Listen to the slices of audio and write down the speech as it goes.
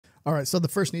All right, so the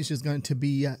first niche is going to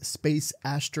be space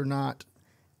astronaut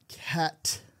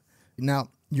cat. Now,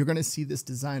 you're going to see this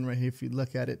design right here if you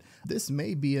look at it. This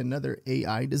may be another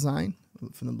AI design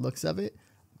from the looks of it,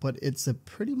 but it's a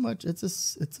pretty much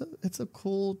it's a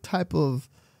cool type of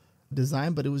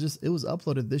design, but it was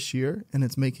uploaded this year and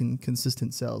it's making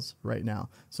consistent sales right now.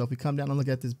 So if we come down and look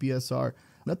at this BSR,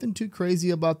 nothing too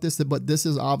crazy about this, but this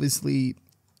is obviously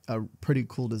a pretty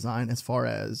cool design as far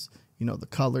as, you know, the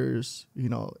colors, you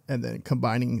know, and then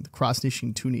combining the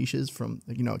cross-niching two niches from,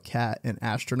 you know, cat and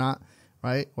astronaut,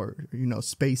 right? Or, you know,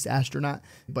 space astronaut.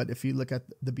 But if you look at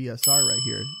the BSR right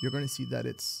here, you're going to see that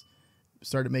it's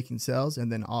started making sales,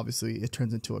 and then obviously it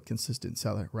turns into a consistent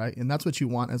seller, right? And that's what you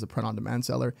want as a print-on-demand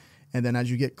seller. And then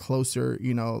as you get closer,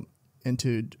 you know,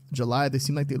 into July, they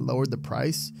seem like they lowered the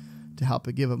price to help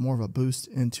it give it more of a boost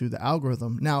into the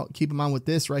algorithm. Now, keep in mind with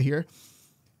this right here,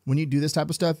 when you do this type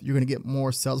of stuff, you're going to get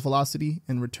more sales velocity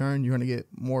in return. You're going to get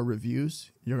more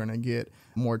reviews. You're going to get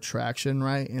more traction,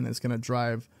 right? And it's going to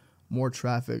drive more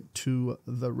traffic to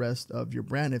the rest of your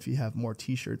brand if you have more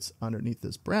t-shirts underneath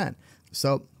this brand.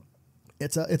 So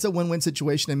it's a win-win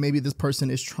situation. And maybe this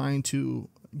person is trying to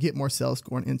get more sales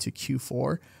going into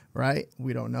Q4, right?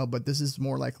 We don't know, but this is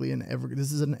more likely an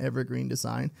evergreen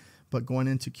design. But going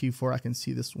into Q4, I can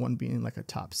see this one being like a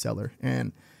top seller.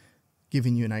 And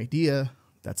giving you an idea,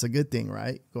 that's a good thing,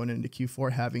 right? Going into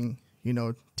Q4, having, you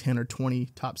know, 10 or 20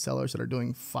 top sellers that are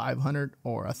doing $500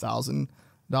 or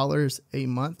 $1,000 a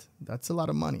month. That's a lot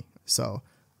of money. So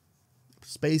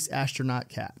space astronaut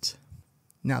cat.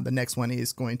 Now, the next one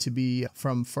is going to be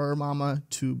from fur mama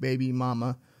to baby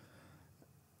mama,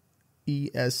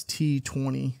 EST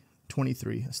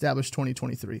 2023, established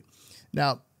 2023.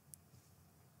 Now,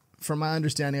 from my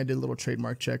understanding, I did a little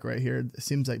trademark check right here. It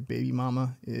seems like baby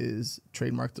mama is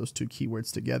trademarked, those two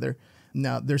keywords together.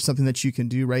 Now, there's something that you can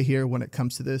do right here when it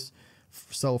comes to this.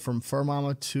 So from fur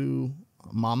mama to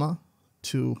mom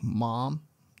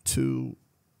to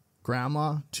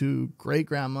grandma to great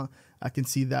grandma, I can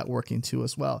see that working too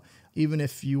as well. Even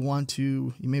if you want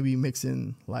to, you maybe mix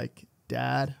in like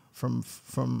dad from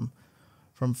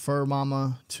fur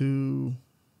mama to,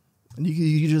 and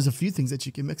there's a few things that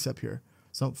you can mix up here.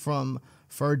 So from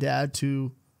fur dad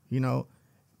to, you know,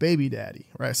 baby daddy,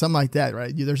 right? Something like that,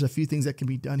 right? There's a few things that can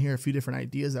be done here, a few different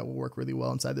ideas that will work really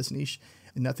well inside this niche.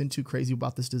 And nothing too crazy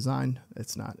about this design.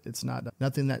 It's not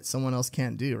nothing that someone else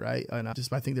can't do, right? And I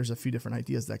think there's a few different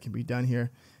ideas that can be done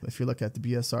here. If you look at the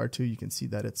BSR too, you can see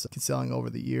that it's selling over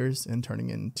the years and turning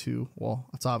into, well,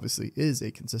 it's obviously is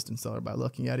a consistent seller by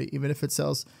looking at it. Even if it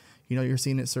sells, you know, you're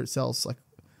seeing it sells like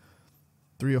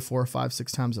 3 or 4 or 5,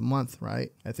 6 times a month,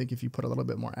 right? I think if you put a little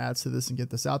bit more ads to this and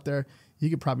get this out there, you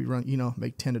could probably run, you know,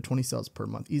 make 10 to 20 sales per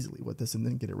month easily with this and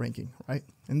then get it ranking, right?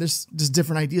 And there's just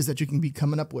different ideas that you can be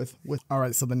coming up with. All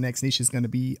right, so the next niche is going to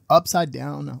be upside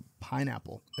down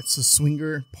pineapple. It's a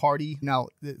swinger party. Now,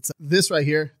 it's this right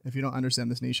here. If you don't understand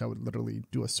this niche, I would literally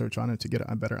do a search on it to get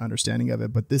a better understanding of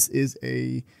it. But this is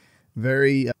a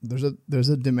very, there's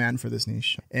a demand for this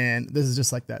niche. And this is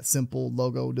just like that simple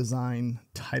logo design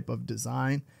type of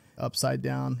design, upside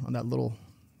down on that little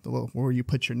where you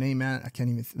put your name at. I can't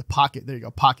even, the pocket, there you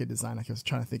go, pocket design. I was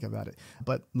trying to think about it.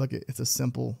 But look, it's a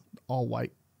simple all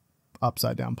white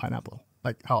upside down pineapple.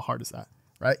 Like, how hard is that,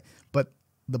 right? But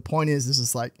the point is, this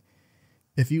is like,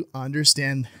 if you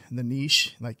understand the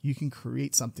niche, like you can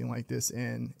create something like this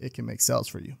and it can make sales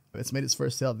for you. It's made its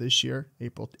first sale this year,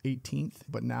 April 18th,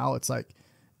 but now it's like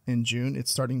in June,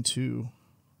 it's starting to,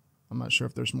 I'm not sure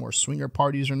if there's more swinger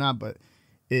parties or not, but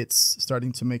it's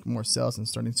starting to make more sales and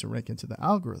starting to rank into the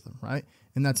algorithm, right?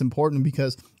 And that's important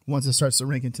because once it starts to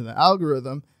rank into the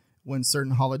algorithm, when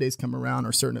certain holidays come around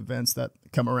or certain events that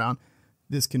come around,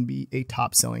 this can be a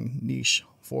top selling niche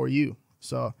for you.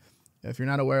 So if you're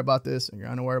not aware about this and you're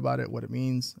unaware about it, what it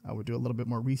means, I would do a little bit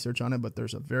more research on it, but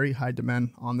there's a very high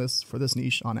demand on this for this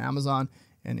niche on Amazon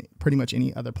and pretty much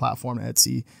any other platform,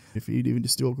 Etsy. If you even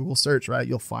just do a Google search, right,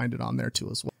 you'll find it on there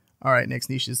too as well. All right, next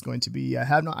niche is going to be, I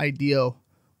have no idea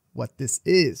what this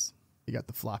is. You got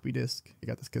the floppy disk, you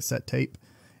got this cassette tape,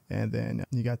 and then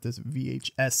you got this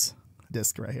VHS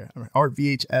disc right here, or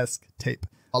VHS tape.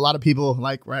 A lot of people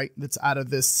like, right, that's out of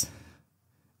this.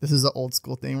 This is an old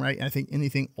school thing, right? I think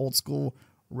anything old school,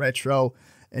 retro,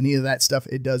 any of that stuff,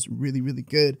 it does really, really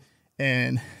good.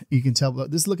 And you can tell,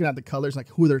 just looking at the colors, like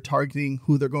who they're targeting,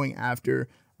 who they're going after,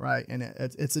 right? And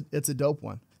it's a dope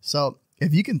one. So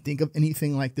if you can think of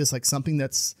anything like this, like something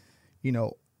that's, you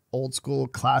know, old school,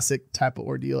 classic type of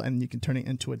ordeal, and you can turn it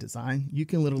into a design, you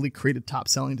can literally create a top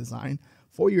selling design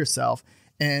for yourself.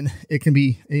 And it can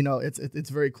be, you know, it's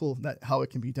very cool that how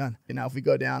it can be done. And now if we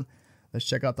go down, let's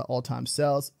check out the all-time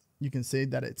sales. you can say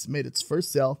that it's made its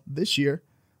first sale this year.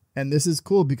 And this is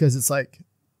cool because it's like,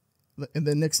 and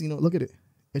the next thing you know, look at it.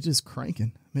 It's just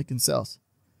cranking, making sales.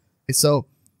 So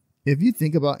if you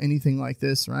think about anything like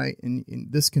this, right, and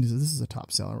this is a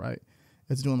top seller, right?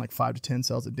 It's doing like 5 to 10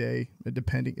 sales a day. It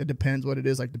depends what it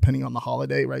is, like depending on the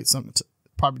holiday, right? Some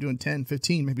probably doing 10,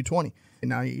 15, maybe 20. And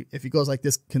now if it goes like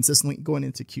this consistently going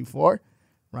into Q4,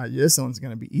 right, this one's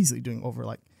going to be easily doing over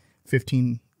like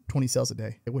 15, 20 sales a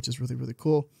day, which is really, really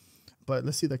cool. But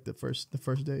let's see, like the first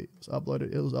day it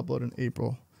was uploaded in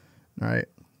April. All right.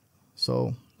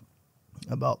 So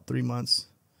about 3 months,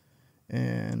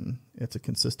 and it's a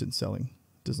consistent selling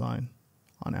design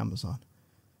on Amazon.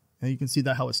 And you can see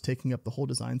that how it's taking up the whole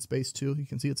design space too. You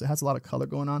can see it has a lot of color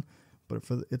going on, but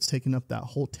it's taking up that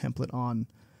whole template on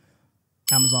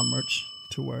Amazon merch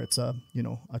to where it's a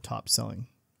top selling.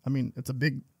 I mean, it's a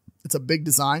big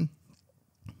design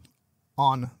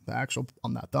on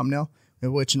that thumbnail,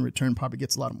 which in return probably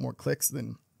gets a lot more clicks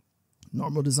than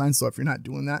normal design. So if you're not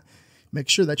doing that, make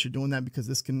sure that you're doing that, because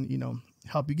this can,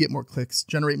 help you get more clicks,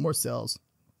 generate more sales,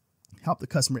 help the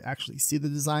customer actually see the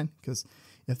design. Because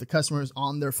if the customer is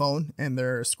on their phone and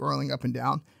they're scrolling up and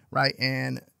down, right,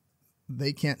 and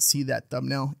they can't see that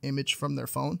thumbnail image from their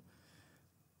phone,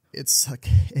 it's like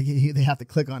they have to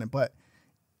click on it, but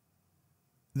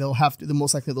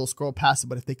most likely they'll scroll past it.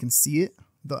 But if they can see it,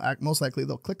 most likely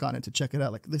they'll click on it to check it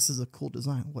out. Like, this is a cool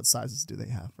design. What sizes do they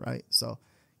have, right? So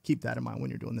keep that in mind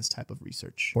when you're doing this type of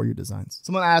research for your designs.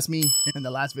 Someone asked me in the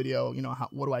last video,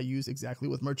 what do I use exactly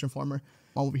with Merch Informer?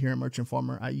 Over here in Merch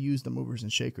Informer, I use the movers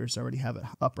and shakers. I already have it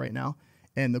up right now.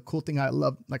 And the cool thing I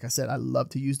love, like I said, I love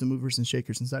to use the movers and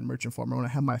shakers inside Merch Informer. When I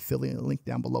have my affiliate link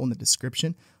down below in the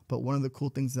description. But one of the cool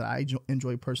things that I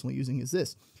enjoy personally using is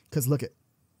this. Because look at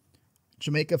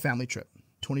Jamaica family trip,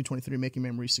 2023, making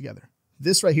memories together.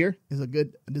 This right here is a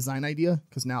good design idea,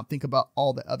 because now think about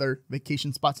all the other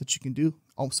vacation spots that you can do.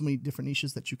 So many different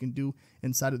niches that you can do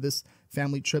inside of this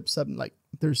family trip.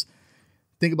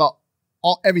 Think about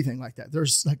everything like that.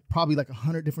 There's like probably like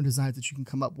 100 different designs that you can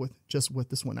come up with just with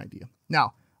this one idea.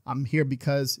 Now, I'm here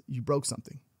because you broke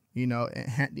something, a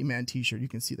handyman t-shirt. You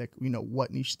can see that,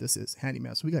 what niche this is,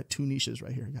 handyman. So we got 2 niches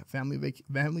right here. We got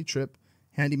family trip,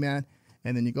 handyman,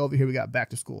 and then you go over here, we got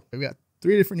back to school. We got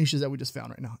 3 different niches that we just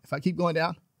found right now. If I keep going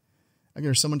down,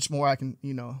 there's so much more I can,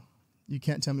 you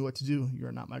can't tell me what to do.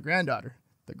 You're not my granddaughter.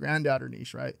 The granddaughter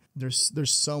niche, right? There's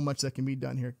so much that can be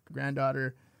done here.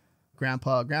 Granddaughter,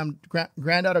 grandpa,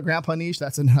 granddaughter, grandpa niche.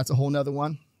 That's a whole nother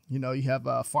one. You have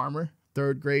a farmer,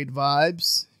 3rd grade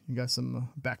vibes. You got some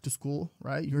back to school,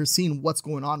 right? You're seeing what's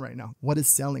going on right now. What is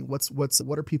selling?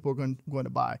 What are people going to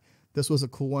buy? This was a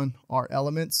cool one. Our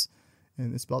elements.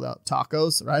 And it's spelled out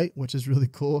tacos, right? Which is really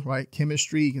cool, right?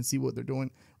 Chemistry, you can see what they're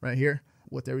doing right here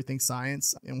with everything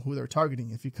science and who they're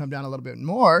targeting. If you come down a little bit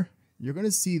more, you're going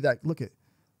to see that, look at,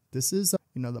 this is,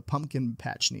 the pumpkin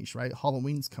patch niche, right?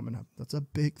 Halloween's coming up. That's a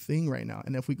big thing right now.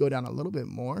 And if we go down a little bit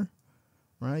more,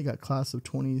 right? You got class of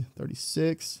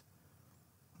 2036.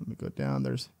 Let me go down.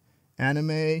 There's anime.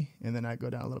 And then I go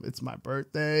down a little bit. It's my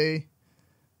birthday.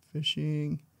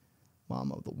 Fishing.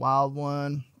 Mom of the wild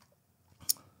one.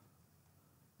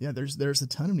 Yeah, there's a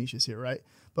ton of niches here, right?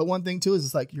 But one thing too is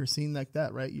it's like you're seeing like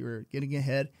that, right? You're getting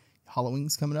ahead.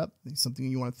 Halloween's coming up. It's something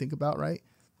you want to think about, right?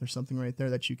 There's something right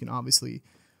there that you can obviously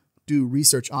do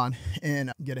research on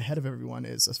and get ahead of everyone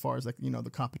is as far as like, the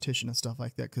competition and stuff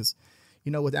like that. Because,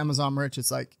 with Amazon merch,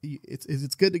 it's like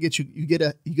it's good to get you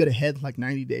get ahead like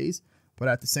 90 days, but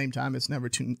at the same time, it's never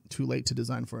too late to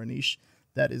design for a niche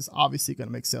that is obviously going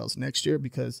to make sales next year,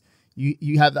 because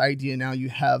you have the idea now, you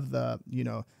have the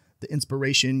the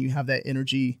inspiration, you have that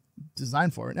energy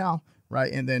designed for it now,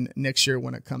 right? And then next year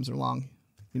when it comes along,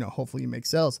 hopefully you make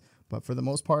sales. But for the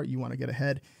most part, you want to get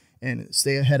ahead and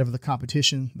stay ahead of the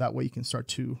competition. That way you can start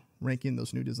to rank in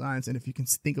those new designs. And if you can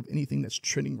think of anything that's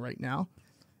trending right now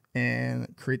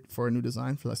and create for a new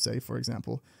design for, let's say, for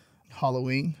example,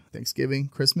 Halloween, Thanksgiving,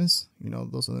 Christmas,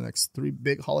 those are the next 3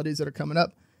 big holidays that are coming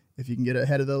up. If you can get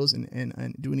ahead of those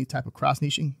and do any type of cross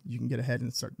niching, you can get ahead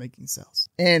and start making sales.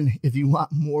 And if you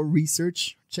want more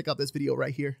research, check out this video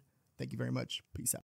right here. Thank you very much. Peace out.